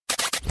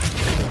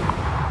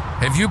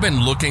Have you been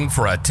looking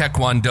for a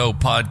Taekwondo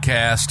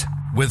podcast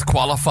with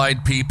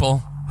qualified people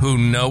who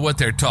know what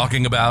they're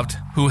talking about,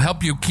 who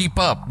help you keep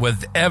up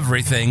with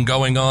everything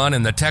going on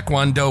in the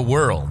Taekwondo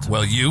world?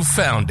 Well, you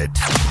found it.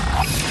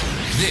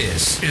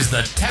 This is the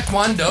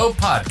Taekwondo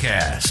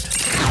Podcast.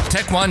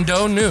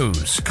 Taekwondo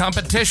news,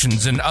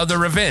 competitions and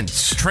other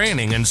events,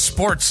 training and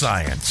sports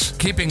science,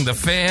 keeping the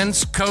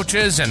fans,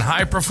 coaches, and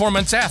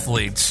high-performance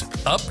athletes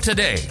up to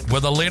date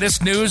with the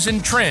latest news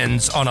and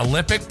trends on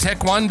Olympic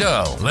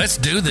Taekwondo. Let's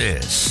do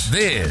this.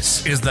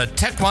 This is the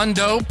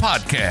Taekwondo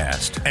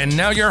Podcast. And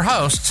now your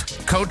hosts,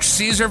 Coach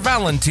Cesar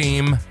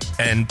Valentim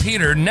and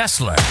Peter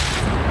Nessler.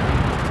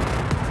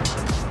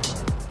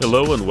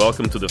 Hello and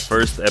welcome to the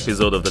first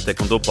episode of the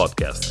Taekwondo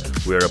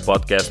Podcast. We are a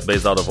podcast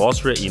based out of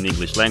Austria in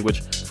English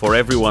language for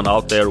everyone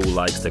out there who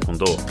likes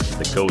Taekwondo.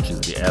 The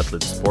coaches, the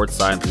athletes, sports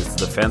scientists,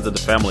 the fans and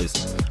the families.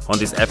 On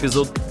this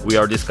episode, we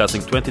are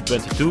discussing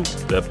 2022,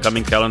 the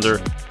upcoming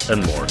calendar,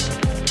 and more.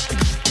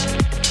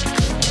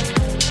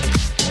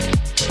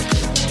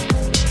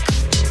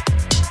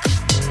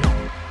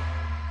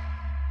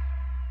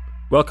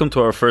 Welcome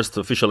to our first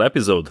official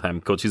episode.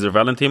 I'm Coach Cesar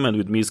Valentim and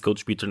with me is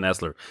Coach Peter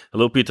Nessler.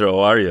 Hello Peter, how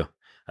are you?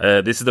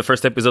 This is the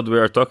first episode we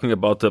are talking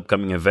about the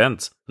upcoming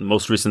events.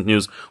 Most recent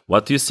news.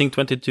 What do you think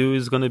 22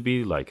 is going to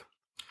be like?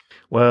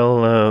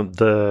 Well,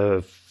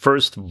 the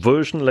first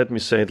version, let me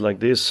say it like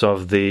this,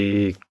 of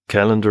the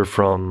calendar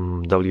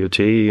from WT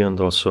and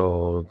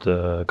also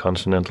the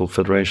Continental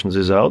Federations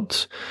is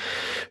out.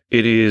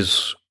 It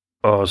is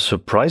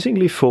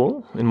surprisingly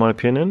full, in my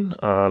opinion.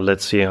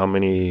 Let's see how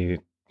many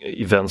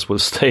events will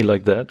stay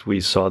like that. We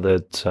saw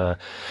that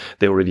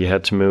they already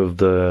had to move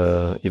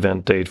the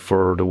event date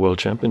for the World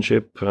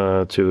Championship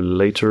to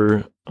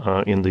later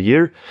in the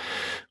year.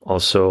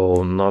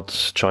 Also,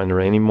 not China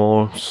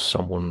anymore.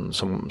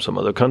 Some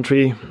other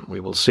country.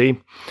 We will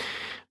see.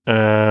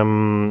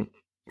 Kyorugi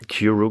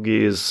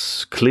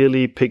is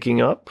clearly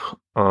picking up.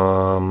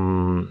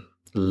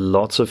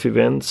 Lots of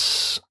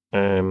events.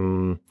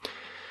 I'm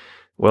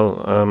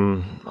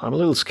a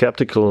little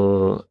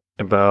skeptical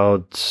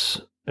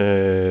about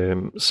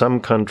some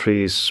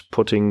countries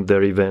putting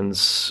their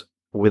events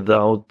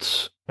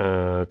without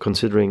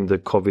considering the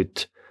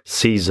COVID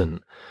season.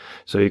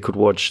 So you could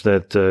watch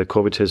that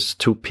COVID has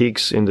two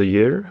peaks in the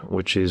year,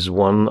 which is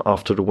one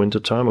after the winter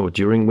time or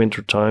during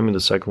winter time, and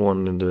the second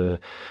one in the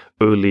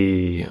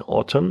early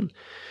autumn.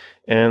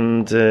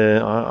 And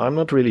I'm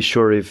not really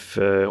sure if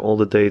all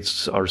the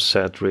dates are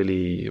set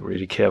really,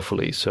 really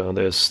carefully. So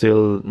there's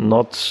still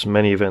not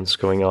many events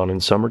going on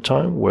in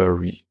summertime where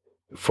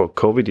for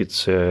COVID,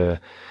 it's the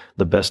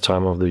best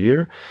time of the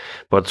year,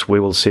 but we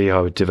will see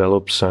how it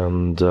develops.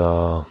 And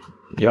I'm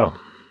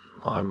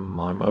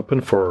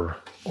open for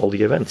all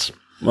the events.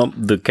 Well,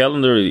 the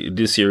calendar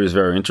this year is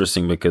very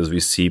interesting because we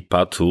see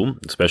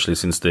PA2, especially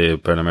since the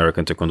Pan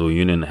American Taekwondo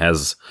Union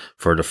has,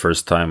 for the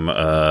first time,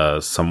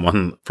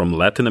 someone from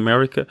Latin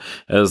America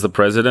as the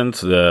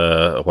president.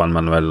 Juan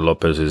Manuel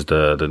Lopez is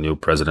the new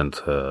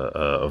president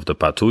of the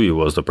PA2. He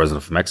was the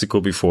president of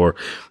Mexico before,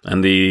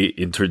 and he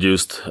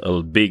introduced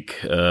a big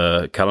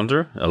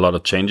calendar, a lot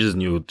of changes,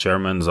 new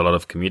chairmans, a lot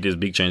of committees,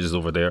 big changes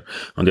over there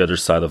on the other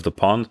side of the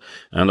pond.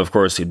 And of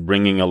course, it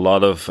bringing a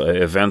lot of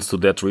events to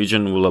that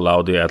region will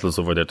allow the athletes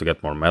over there to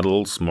get more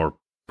medals, more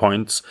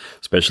points,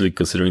 especially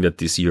considering that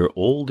this year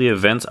all the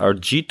events are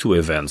G2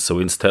 events. So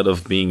instead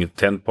of being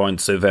 10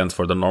 points events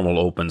for the normal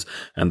opens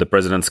and the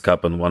President's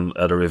Cup and one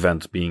other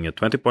event being a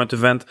 20-point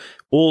event,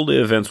 all the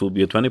events will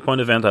be a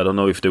 20-point event. I don't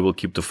know if they will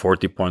keep the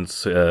 40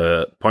 points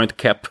point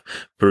cap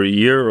per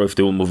year or if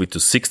they will move it to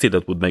 60.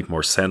 That would make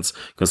more sense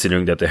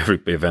considering that every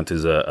event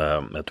is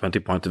a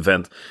 20-point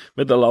event.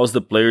 But it allows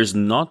the players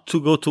not to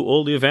go to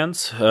all the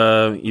events,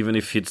 even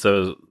if it's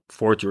a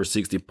 40 or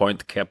 60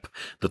 point cap.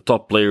 The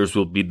top players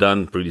will be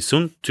done pretty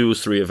soon,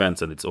 2-3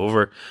 events and it's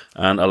over,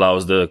 and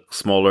allows the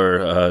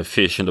smaller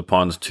fish in the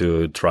pond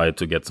to try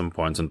to get some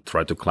points and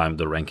try to climb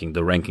the ranking.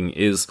 The ranking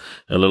is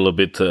a little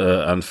bit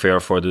unfair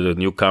for the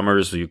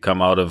newcomers. You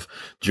come out of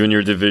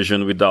junior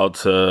division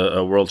without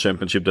a world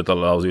championship that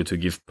allows you to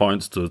give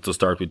points to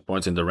start with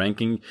points in the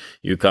ranking.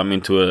 You come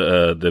into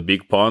the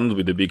big pond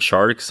with the big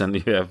sharks and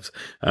you have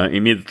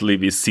immediately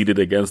be seeded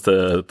against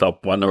the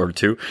top 1 or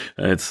 2.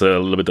 It's a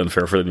little bit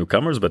unfair for the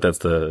newcomers, but that's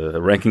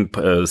the ranking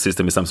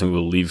system is something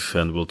we'll leave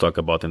and we'll talk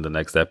about in the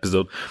next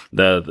episode.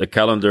 The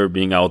calendar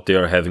being out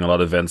there, having a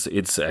lot of events,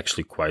 it's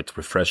actually quite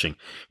refreshing.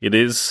 It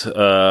is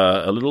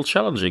a little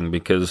challenging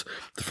because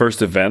the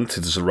first event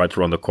is right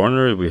around the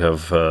corner. We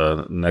have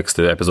next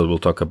episode we'll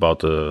talk about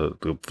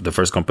the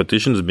first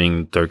competitions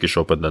being Turkish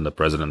Open and the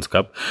President's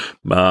Cup.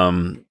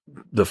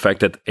 the fact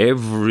that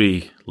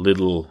every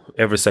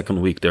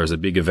second week there's a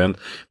big event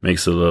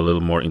makes it a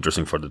little more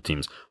interesting for the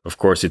teams. Of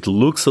course, it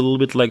looks a little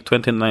bit like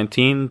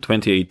 2019,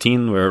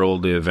 2018, where all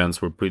the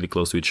events were pretty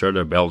close to each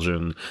other.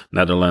 Belgium,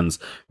 Netherlands.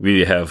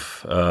 We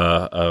have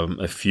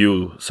a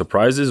few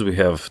surprises. We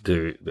have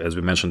as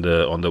we mentioned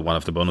on one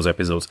of the bonus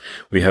episodes,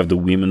 we have the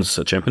women's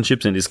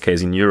championships. In this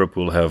case, in Europe,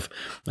 we'll have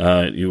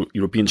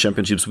European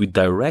championships with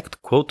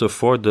direct quota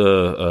for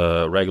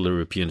the regular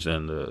European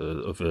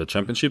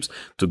championships,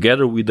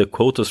 together with the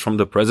quotas from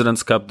the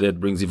President's Cup that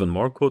brings even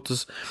more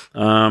quotas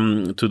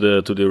to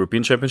the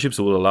European Championships.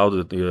 It will allow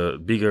the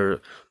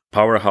bigger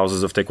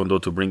powerhouses of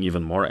Taekwondo to bring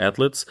even more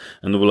athletes,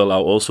 and will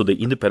allow also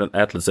the independent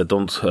athletes that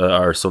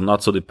are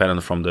not so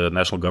dependent from the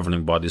national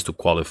governing bodies to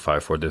qualify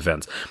for the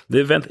events.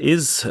 The event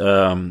is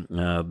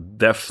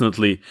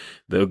definitely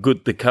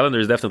the calendar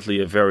is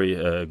definitely a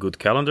very good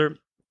calendar,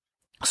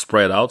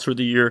 spread out through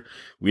the year.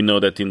 We know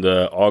that in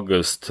the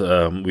August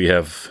we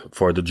have,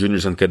 for the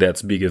juniors and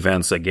cadets, big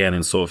events again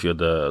in Sofia,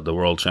 the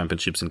World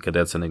Championships in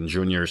cadets and in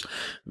juniors.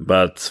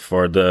 But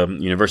for the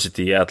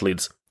university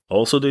athletes,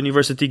 also the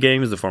university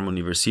games, the former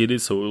university.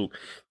 So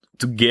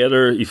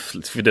together, if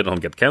they don't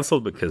get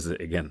cancelled, because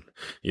again,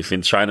 if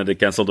in China they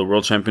cancel the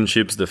World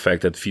Championships, the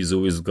fact that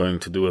FISU is going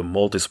to do a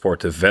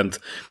multi-sport event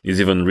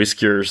is even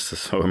riskier.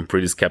 So I'm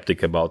pretty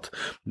skeptic about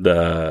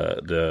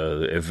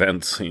the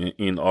event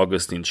in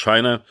August in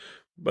China.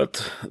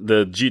 But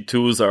the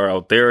G2s are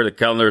out there, the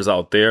calendars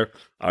out there.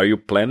 Are you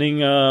planning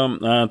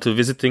to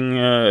visiting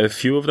a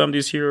few of them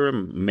this year?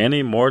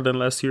 Many more than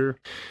last year?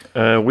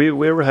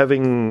 We're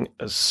having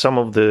some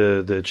of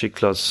the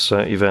G-Class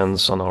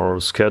events on our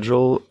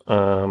schedule.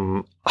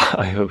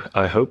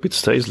 I hope it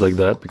stays like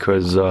that,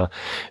 because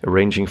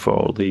arranging for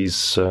all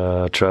these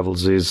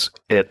travels is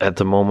at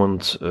the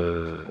moment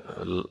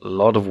a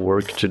lot of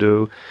work to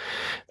do.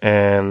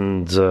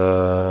 And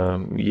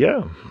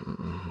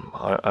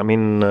I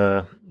mean,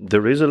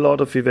 there is a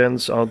lot of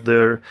events out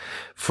there.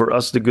 For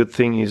us, the good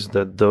thing is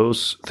that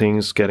those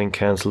things getting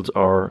cancelled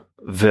are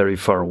very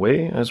far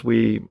away, as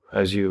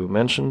you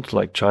mentioned,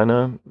 like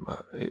China.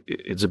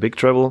 It's a big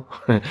travel.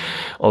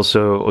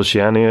 Also,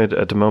 Oceania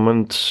at the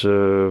moment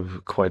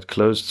quite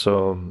closed,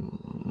 so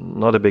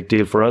not a big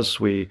deal for us.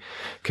 We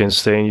can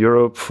stay in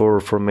Europe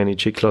for many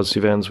G-Class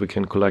events. We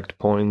can collect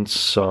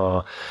points.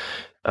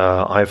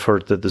 I've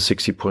heard that the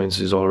 60 points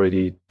is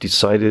already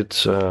decided.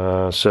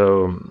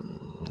 So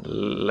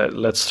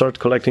let's start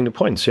collecting the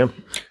points. Yeah.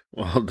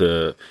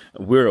 Well,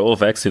 we're all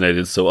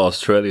vaccinated, so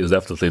Australia is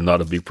definitely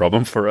not a big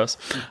problem for us.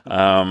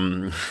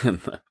 The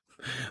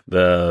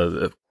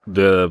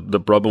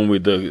problem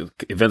with the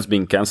events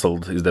being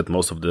cancelled is that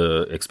most of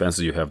the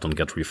expenses you have don't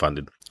get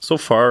refunded. So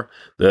far,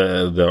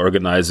 the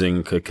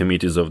organizing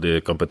committees of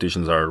the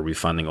competitions are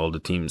refunding all the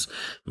teams,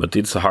 but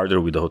it's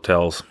harder with the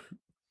hotels.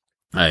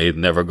 I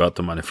never got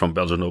the money from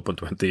Belgian Open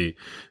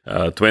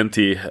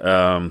 2020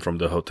 from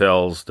the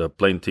hotels, the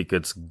plane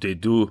tickets. They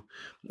do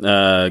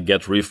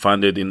get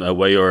refunded in a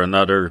way or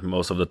another.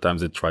 Most of the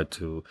times they try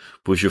to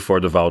push you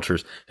for the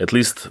vouchers. At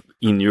least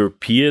in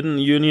European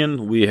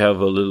Union, we have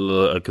a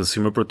little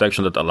consumer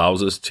protection that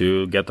allows us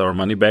to get our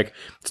money back.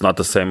 It's not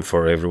the same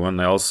for everyone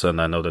else, and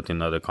I know that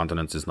in other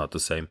continents it's not the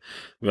same.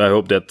 I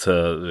hope that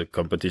the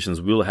competitions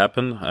will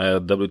happen.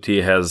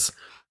 WTA has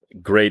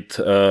great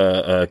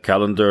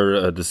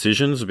calendar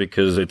decisions,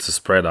 because it's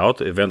spread out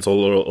events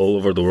all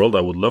over the world.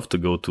 I would love to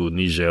go to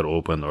Niger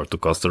Open or to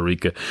Costa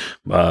Rica.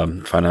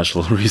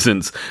 Financial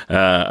reasons,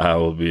 I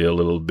will be a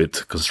little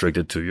bit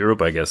constricted to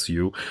Europe. I guess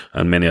you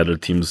and many other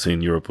teams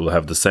in Europe will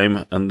have the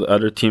same, and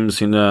other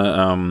teams in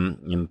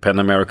Pan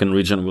American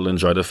region will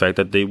enjoy the fact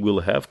that they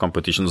will have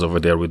competitions over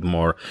there with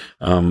more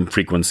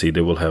frequency.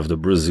 They will have the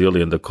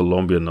Brazilian, the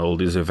Colombian, all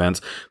these events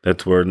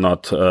that were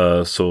not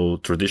so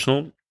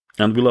traditional,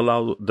 and will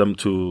allow them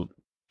to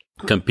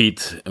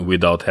compete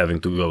without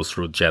having to go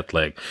through jet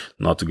lag,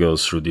 not to go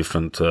through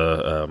different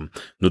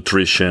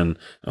nutrition,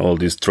 all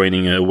this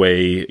training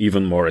away,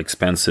 even more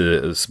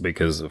expenses,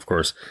 because of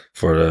course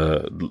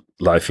for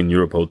life in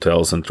Europe,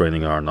 hotels and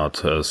training are not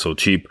so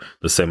cheap,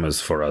 the same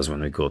as for us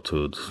when we go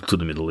to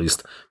the Middle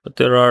East. But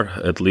there are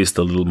at least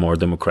a little more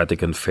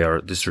democratic and fair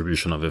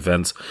distribution of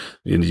events.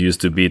 It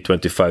used to be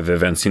 25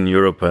 events in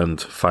Europe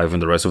and 5 in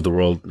the rest of the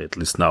world. At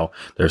least now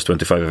there's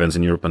 25 events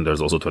in Europe and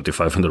there's also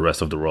 25 in the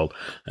rest of the world.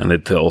 And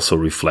it also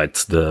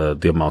reflects the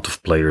amount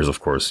of players. Of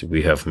course,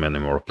 we have many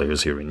more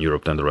players here in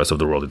Europe than the rest of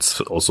the world.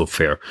 It's also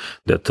fair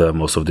that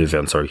most of the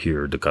events are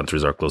here. The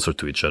countries are closer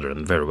to each other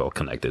and very well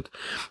connected.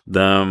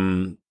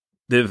 The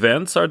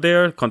events are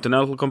there.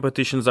 Continental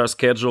competitions are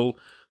scheduled.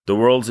 The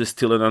world is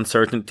still an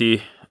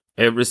uncertainty.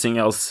 Everything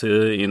else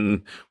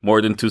in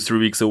more than 2-3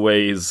 weeks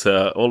away is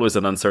always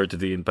an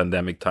uncertainty in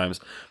pandemic times.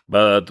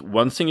 But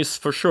one thing is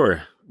for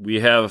sure,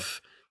 we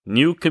have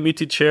new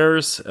committee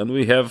chairs, and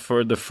we have,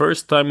 for the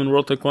first time in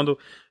World Taekwondo,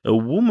 a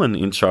woman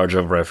in charge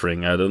of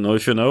refereeing. I don't know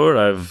if you know her.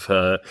 I've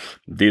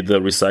did a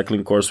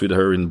recycling course with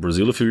her in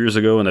Brazil a few years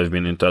ago, and I've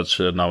been in touch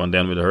now and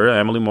then with her.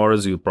 Emily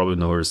Morris, you probably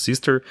know her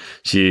sister.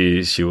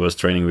 She was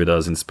training with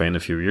us in Spain a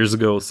few years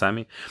ago,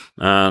 Sammy.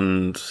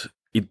 And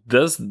it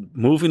does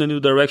move in a new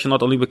direction,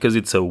 not only because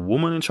it's a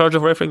woman in charge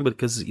of refereeing, but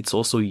because it's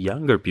also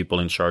younger people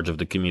in charge of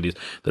the committees.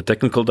 The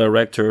technical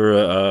director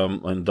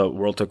in the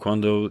World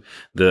Taekwondo,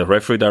 the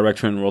referee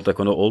director in World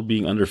Taekwondo, all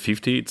being under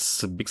 50,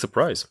 it's a big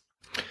surprise.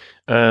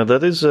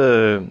 That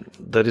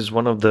is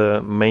one of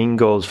the main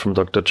goals from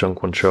Dr. Chung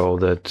Kwon Cho,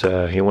 that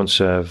he wants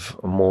to have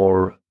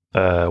more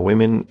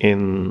women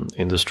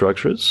in the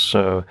structures.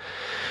 So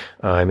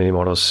Emily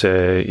Moros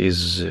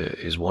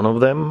is one of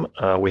them.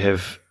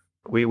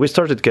 We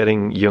started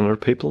getting younger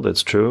people,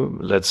 that's true.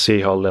 Let's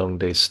see how long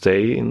they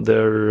stay in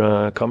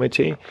their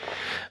committee.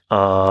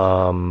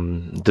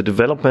 The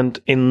development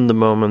in the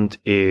moment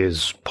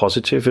is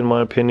positive, in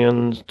my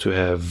opinion, to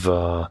have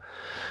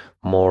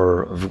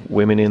more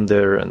women in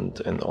there,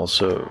 and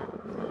also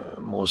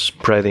more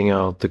spreading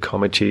out the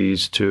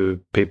committees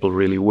to people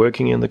really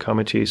working in the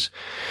committees.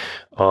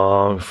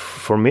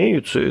 For me,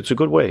 it's a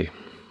good way.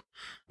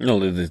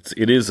 No,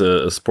 it is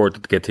a sport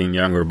that's getting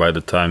younger by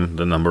the time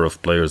the number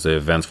of players, the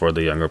events for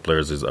the younger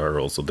players are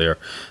also there.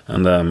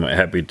 And I'm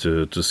happy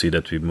to see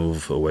that we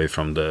move away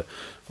from the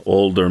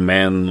older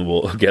men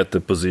will get the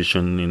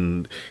position.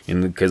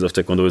 In the case of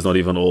Taekwondo, it's not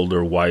even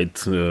older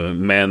white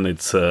men,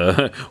 it's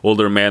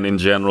older men in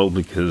general,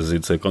 because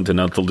it's a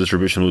continental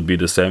distribution would be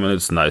the same. And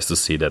it's nice to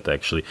see that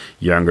actually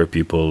younger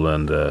people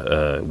and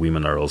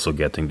women are also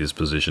getting these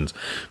positions.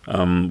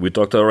 We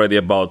talked already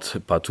about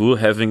Patou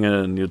having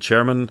a new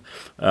chairman.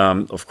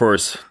 Of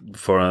course,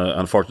 for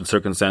unfortunate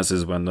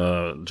circumstances, when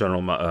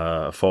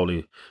General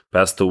Foley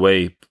passed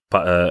away,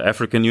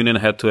 African Union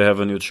had to have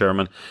a new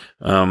chairman.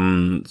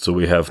 So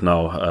we have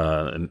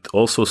now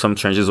also some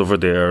changes over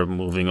there,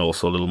 moving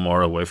also a little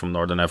more away from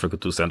Northern Africa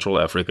to Central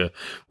Africa.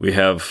 We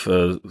have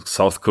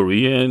South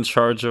Korea in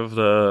charge of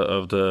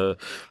the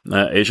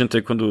Asian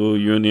Taekwondo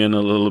Union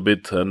a little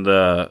bit, and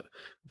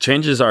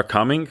changes are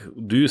coming.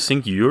 Do you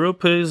think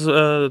Europe is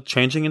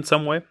changing in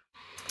some way?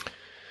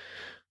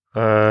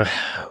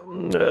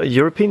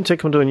 European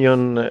Taekwondo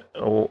Union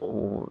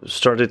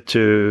started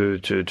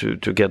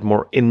to get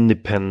more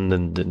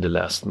independent in the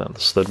last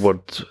months. That's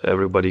what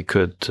everybody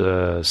could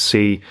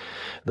see.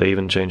 They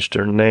even changed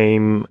their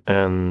name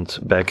and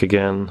back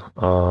again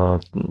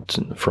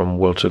from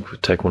World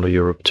Taekwondo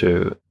Europe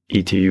to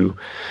ETU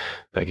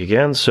back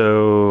again.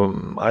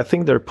 So I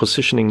think they're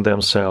positioning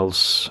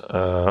themselves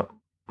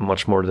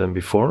much more than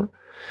before,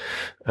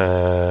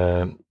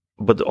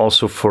 but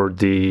also for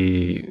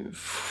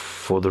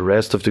the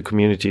rest of the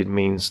community, it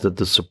means that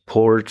the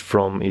support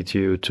from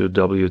ETU to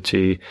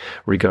WT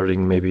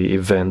regarding maybe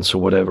events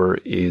or whatever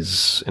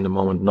is in the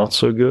moment not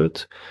so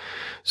good.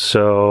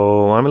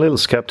 So I'm a little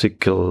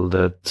skeptical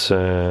that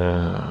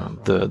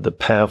the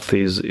path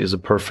is a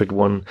perfect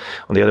one.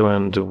 On the other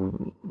hand,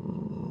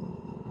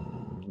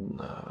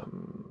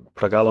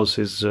 Pragalos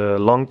is a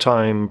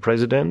long-time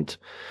president.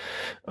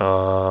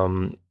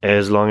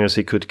 As long as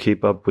he could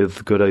keep up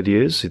with good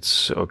ideas,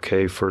 it's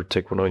okay for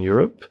Taekwondo in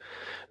Europe.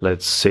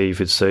 Let's see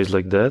if it stays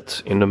like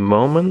that. In the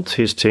moment,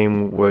 his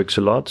team works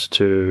a lot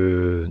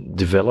to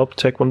develop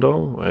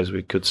Taekwondo. As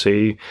we could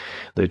see,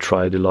 they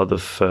tried a lot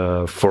of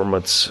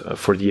formats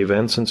for the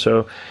events. And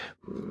so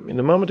in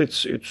the moment,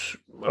 it's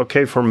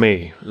okay for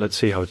me. Let's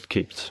see how it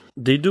keeps.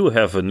 They do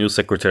have a new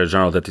Secretary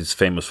General that is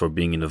famous for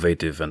being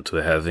innovative and to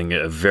having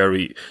a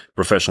very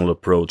professional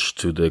approach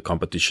to the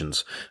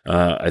competitions.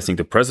 I think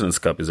the President's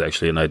Cup is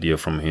actually an idea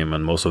from him,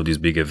 and most of these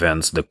big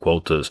events, the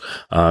quotas,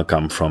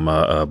 come from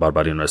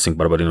Barbarino. I think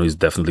Barbarino is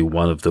definitely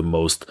one of the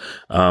most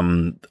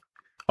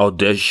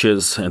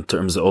audacious in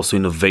terms of also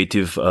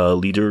innovative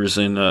leaders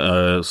in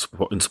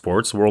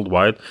sports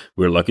worldwide.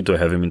 We're lucky to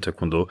have him in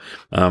Taekwondo.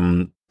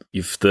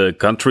 If the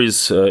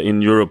countries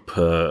in Europe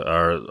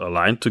are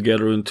aligned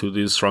together into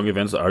these strong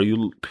events, do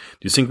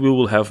you think we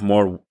will have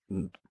more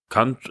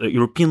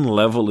European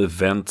level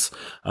events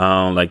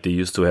like they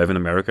used to have in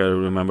America? I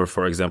remember,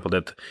 for example,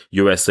 that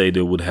USA,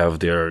 they would have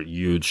their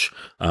huge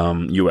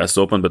US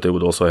Open, but they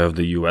would also have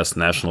the US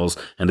Nationals,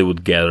 and they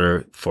would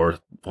gather for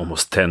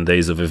almost 10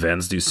 days of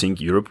events. Do you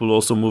think Europe will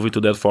also move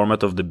into that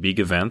format of the big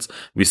events?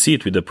 We see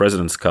it with the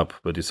President's Cup,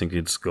 but do you think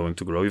it's going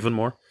to grow even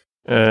more?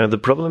 The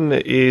problem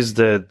is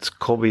that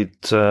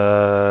COVID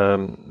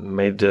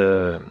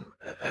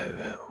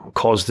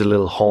caused a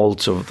little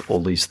halt of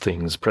all these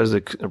things.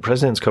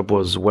 President's Cup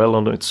was well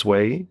on its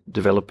way,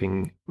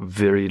 developing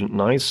very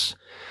nice.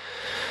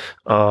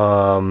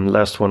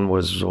 Last one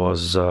was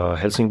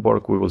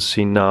Helsingborg. We will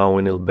see now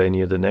in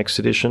Albania the next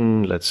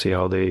edition. Let's see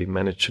how they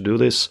manage to do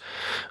this.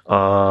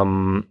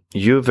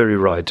 You're very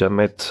right. I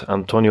met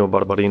Antonio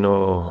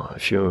Barbarino a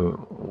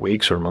few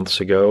weeks or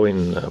months ago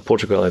in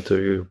Portugal at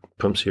the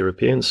Pumps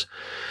Europeans,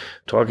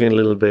 talking a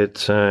little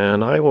bit.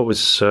 And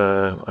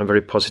I'm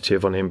very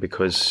positive on him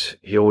because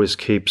he always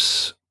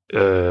keeps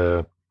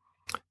to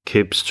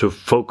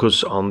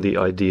focus on the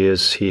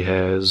ideas he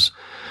has,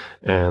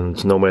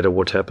 and no matter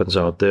what happens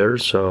out there.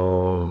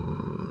 So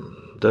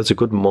that's a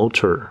good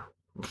motor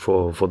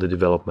for the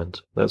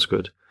development. That's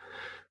good.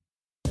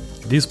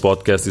 This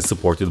podcast is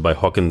supported by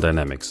Hocken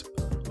Dynamics.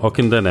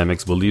 Hawken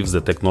Dynamics believes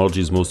that technology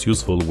is most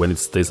useful when it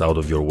stays out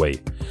of your way.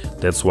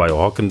 That's why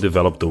Hawken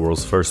developed the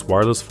world's first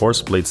wireless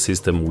force plate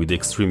system with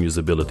extreme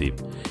usability.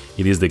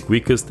 It is the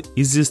quickest,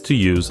 easiest to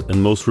use,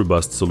 and most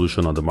robust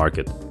solution on the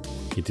market.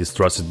 It is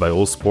trusted by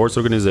all sports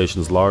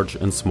organizations, large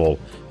and small,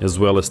 as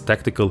well as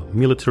tactical,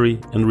 military,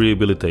 and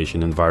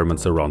rehabilitation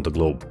environments around the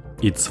globe.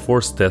 It's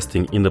force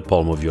testing in the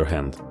palm of your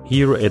hand.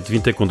 Here at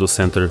Taekwondo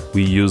Center,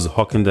 we use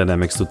Hawken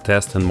Dynamics to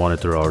test and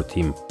monitor our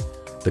team.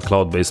 The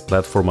cloud-based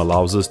platform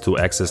allows us to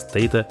access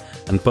data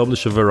and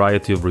publish a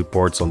variety of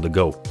reports on the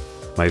go.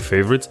 My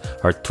favorites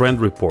are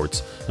trend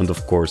reports and,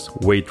 of course,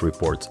 weight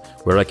reports,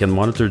 where I can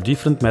monitor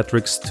different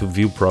metrics to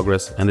view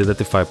progress and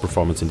identify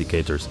performance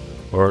indicators,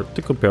 or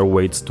to compare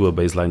weights to a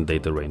baseline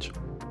data range.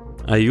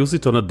 I use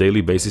it on a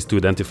daily basis to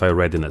identify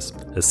readiness.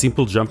 A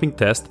simple jumping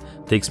test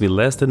takes me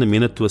less than a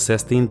minute to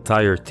assess the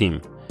entire team.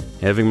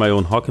 Having my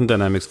own Hawken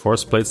Dynamics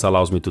force plates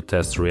allows me to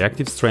test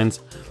reactive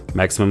strengths,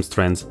 maximum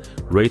strengths,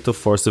 rate of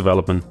force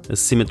development,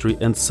 asymmetry,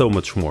 and so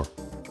much more.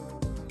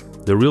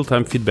 The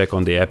real-time feedback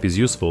on the app is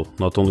useful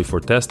not only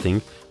for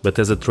testing, but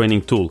as a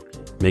training tool,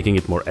 making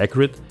it more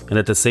accurate and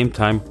at the same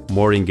time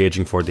more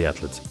engaging for the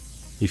athletes.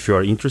 If you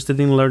are interested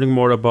in learning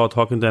more about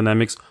Hawken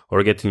Dynamics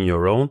or getting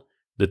your own,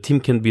 the team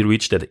can be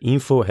reached at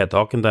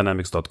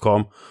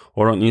info@hawkendynamics.com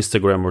or on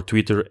Instagram or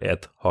Twitter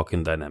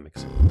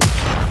 @HawkenDynamics.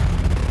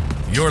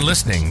 You're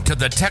listening to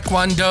the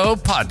Taekwondo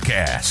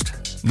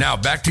Podcast. Now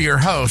back to your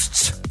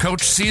hosts,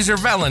 Coach Cesar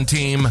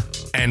Valentim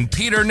and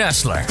Peter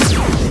Nessler.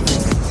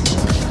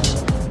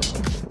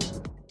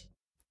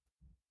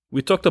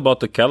 We talked about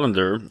the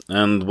calendar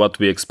and what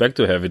we expect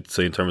to have it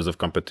in terms of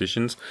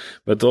competitions,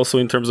 but also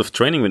in terms of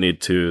training we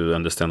need to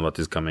understand what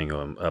is coming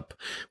up.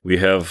 We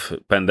have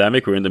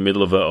pandemic, we're in the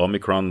middle of an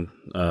Omicron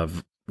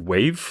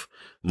wave.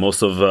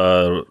 Most of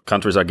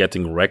countries are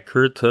getting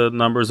record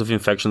numbers of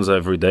infections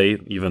every day,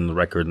 even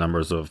record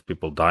numbers of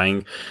people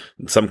dying.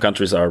 Some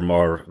countries are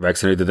more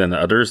vaccinated than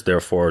others,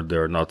 therefore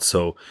they're not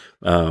so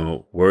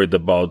worried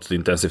about the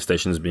intensive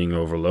stations being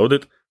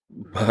overloaded.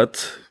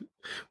 But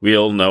we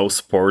all know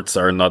sports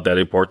are not that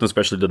important,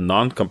 especially the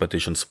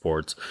non-competition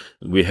sports.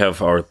 We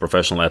have our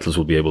professional athletes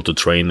will be able to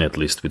train at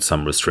least with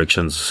some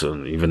restrictions.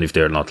 Even if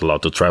they're not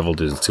allowed to travel,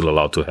 they're still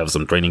allowed to have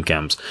some training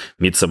camps,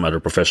 meet some other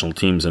professional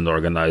teams and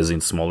organize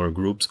in smaller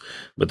groups.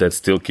 But that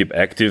still keep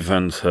active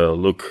and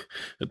look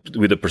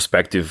with a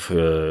perspective,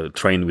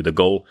 train with a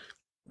goal.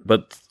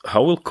 But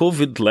how will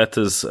COVID let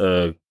us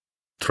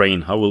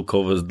train? How will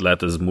COVID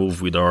let us move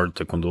with our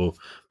Taekwondo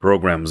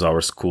programs,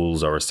 our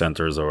schools, our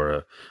centers,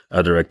 or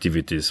other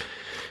activities?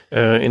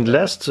 In the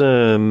last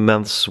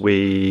months,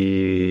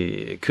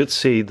 we could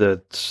see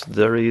that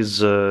there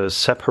is a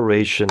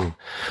separation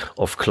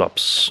of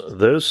clubs.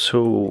 Those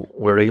who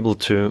were able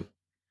to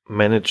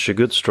manage a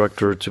good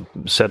structure, to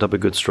set up a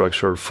good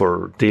structure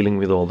for dealing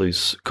with all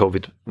these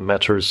COVID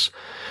matters,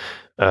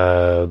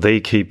 they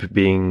keep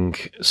being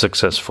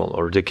successful,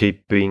 or they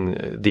keep being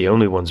the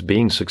only ones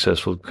being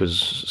successful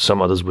because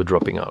some others were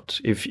dropping out.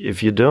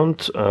 If you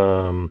don't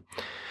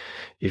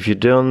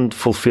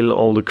fulfill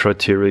all the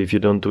criteria, if you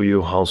don't do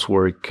your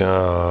housework,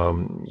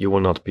 you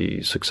will not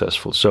be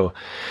successful. So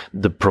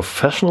the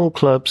professional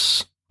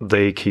clubs,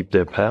 they keep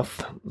their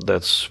path.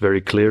 That's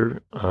very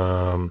clear.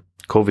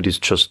 COVID is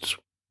just,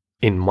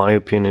 in my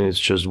opinion, it's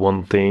just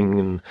one thing,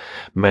 and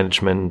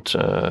management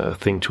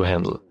thing to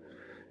handle.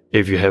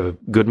 If you have a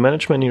good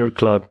management in your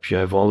club, you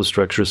have all the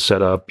structures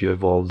set up, you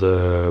have all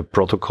the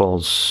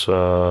protocols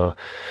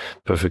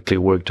perfectly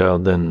worked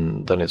out,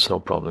 then it's no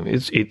problem.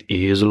 It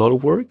is a lot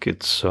of work.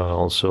 It's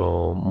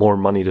also more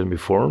money than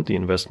before. The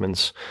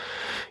investments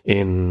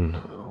in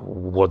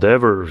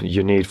whatever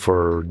you need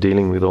for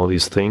dealing with all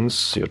these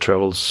things, your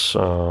travels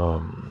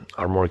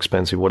are more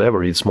expensive,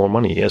 whatever. It's more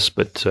money, yes,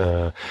 but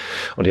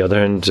on the other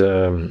hand,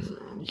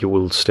 you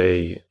will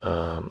stay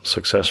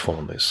successful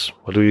on this.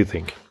 What do you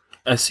think?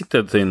 I think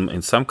that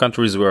in some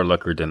countries we are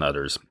luckier than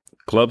others.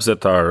 Clubs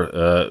that are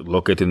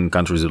located in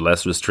countries with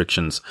less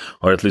restrictions,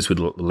 or at least with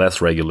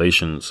less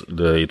regulations,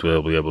 it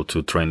will be able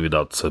to train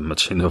without so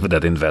much of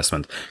that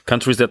investment.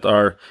 Countries that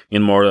are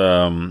in more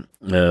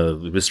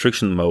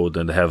restriction mode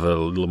and have a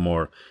little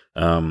more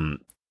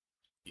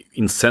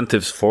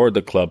incentives for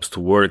the clubs to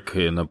work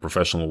in a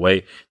professional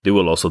way, they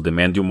will also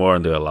demand you more,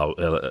 and they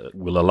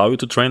will allow you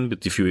to train.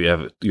 But if you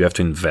have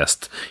to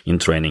invest in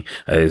training,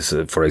 as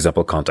for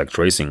example contact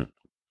tracing.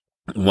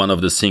 One of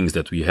the things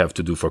that we have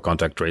to do for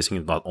contact tracing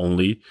is not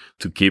only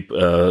to keep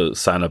a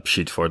sign-up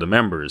sheet for the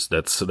members.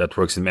 That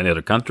works in many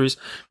other countries.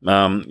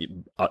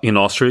 In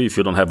Austria, if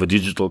you don't have a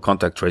digital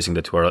contact tracing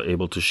that you are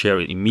able to share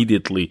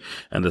immediately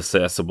and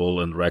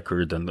accessible and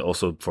record, and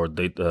also for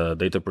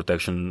data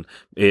protection,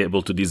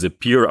 able to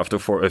disappear after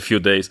for a few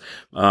days.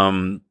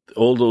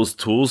 All those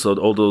tools,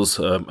 all those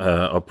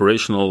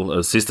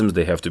operational systems,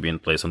 they have to be in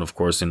place. And of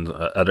course, in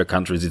other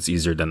countries, it's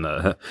easier than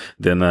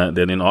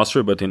in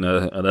Austria. But in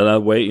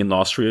another way, in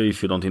Austria,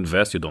 if you don't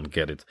invest, you don't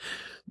get it.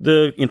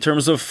 In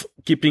terms of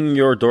keeping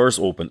your doors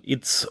open,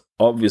 it's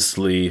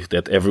obviously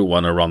that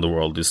everyone around the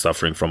world is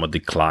suffering from a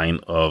decline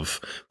of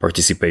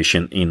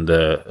participation in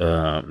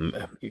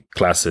the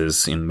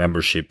classes, in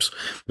memberships,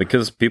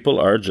 because people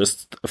are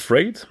just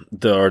afraid.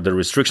 The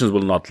restrictions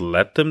will not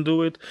let them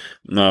do it.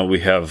 We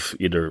have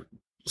either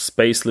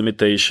space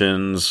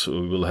limitations,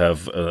 we will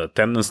have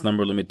attendance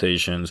number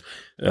limitations,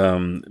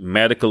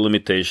 medical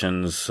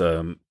limitations.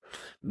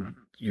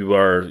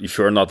 If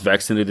you are not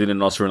vaccinated in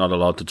Austria, you're not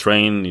allowed to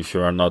train. If you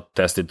are not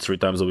tested 3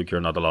 times a week,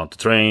 you're not allowed to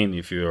train.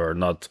 If you are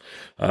not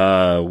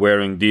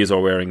wearing this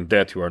or wearing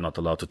that, you are not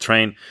allowed to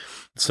train.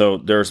 So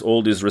there's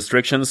all these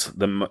restrictions.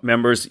 The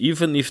members,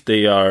 even if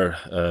they are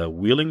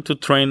willing to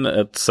train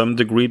at some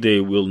degree,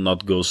 they will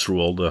not go through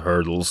all the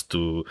hurdles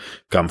to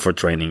come for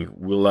training.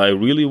 Will I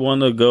really want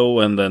to go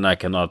and then I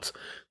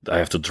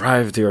have to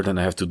drive there, then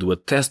I have to do a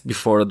test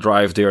before I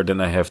drive there,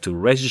 then I have to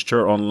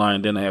register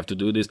online, then I have to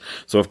do this.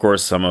 So of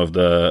course, some of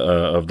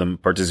the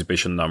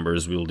participation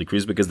numbers will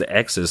decrease because the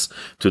access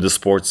to the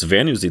sports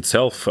venues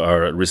itself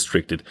are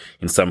restricted.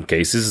 In some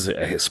cases,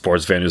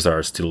 sports venues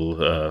are still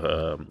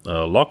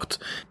locked.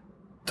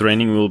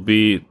 Training will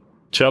be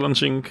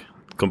challenging,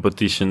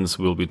 competitions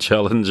will be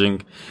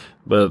challenging,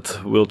 but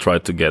we'll try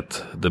to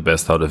get the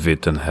best out of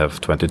it and have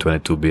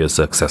 2022 be a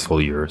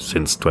successful year,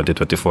 since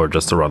 2024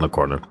 just around the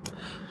corner.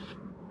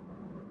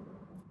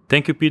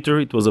 Thank you, Peter.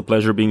 It was a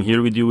pleasure being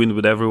here with you and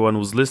with everyone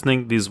who's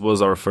listening. This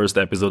was our first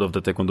episode of the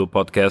Taekwondo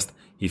podcast.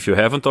 If you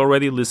haven't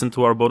already listened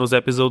to our bonus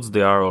episodes,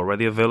 they are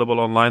already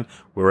available online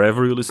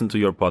wherever you listen to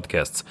your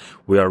podcasts.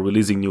 We are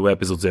releasing new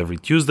episodes every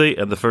Tuesday,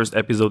 and the first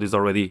episode is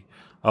already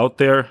out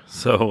there.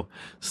 So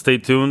stay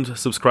tuned,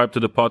 subscribe to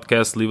the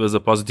podcast, leave us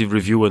a positive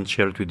review, and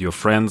share it with your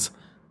friends.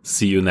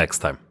 See you next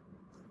time.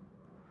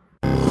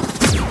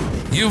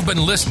 You've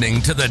been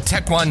listening to the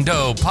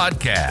Taekwondo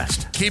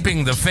podcast,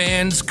 keeping the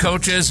fans,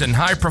 coaches, and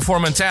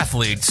high-performance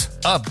athletes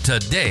up to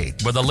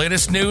date with the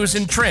latest news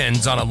and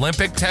trends on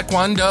Olympic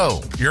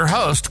Taekwondo. Your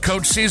host,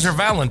 Coach Cesar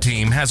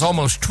Valentin, has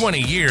almost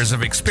 20 years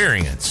of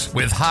experience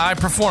with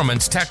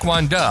high-performance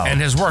Taekwondo and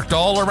has worked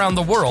all around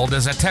the world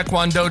as a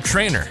Taekwondo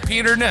trainer.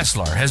 Peter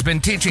Nessler has been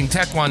teaching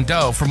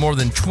Taekwondo for more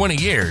than 20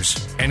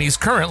 years, and he's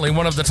currently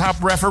one of the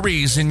top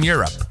referees in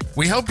Europe.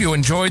 We hope you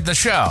enjoyed the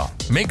show.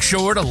 Make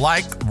sure to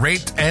like,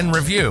 rate, and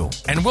review.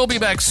 And we'll be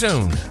back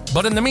soon.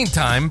 But in the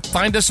meantime,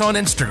 find us on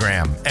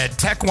Instagram at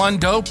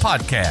Taekwondo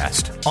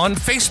Podcast, on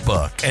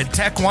Facebook at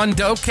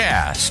Taekwondo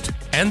Cast,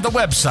 and the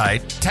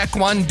website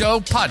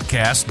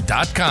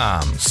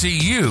taekwondopodcast.com. See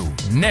you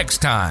next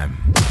time.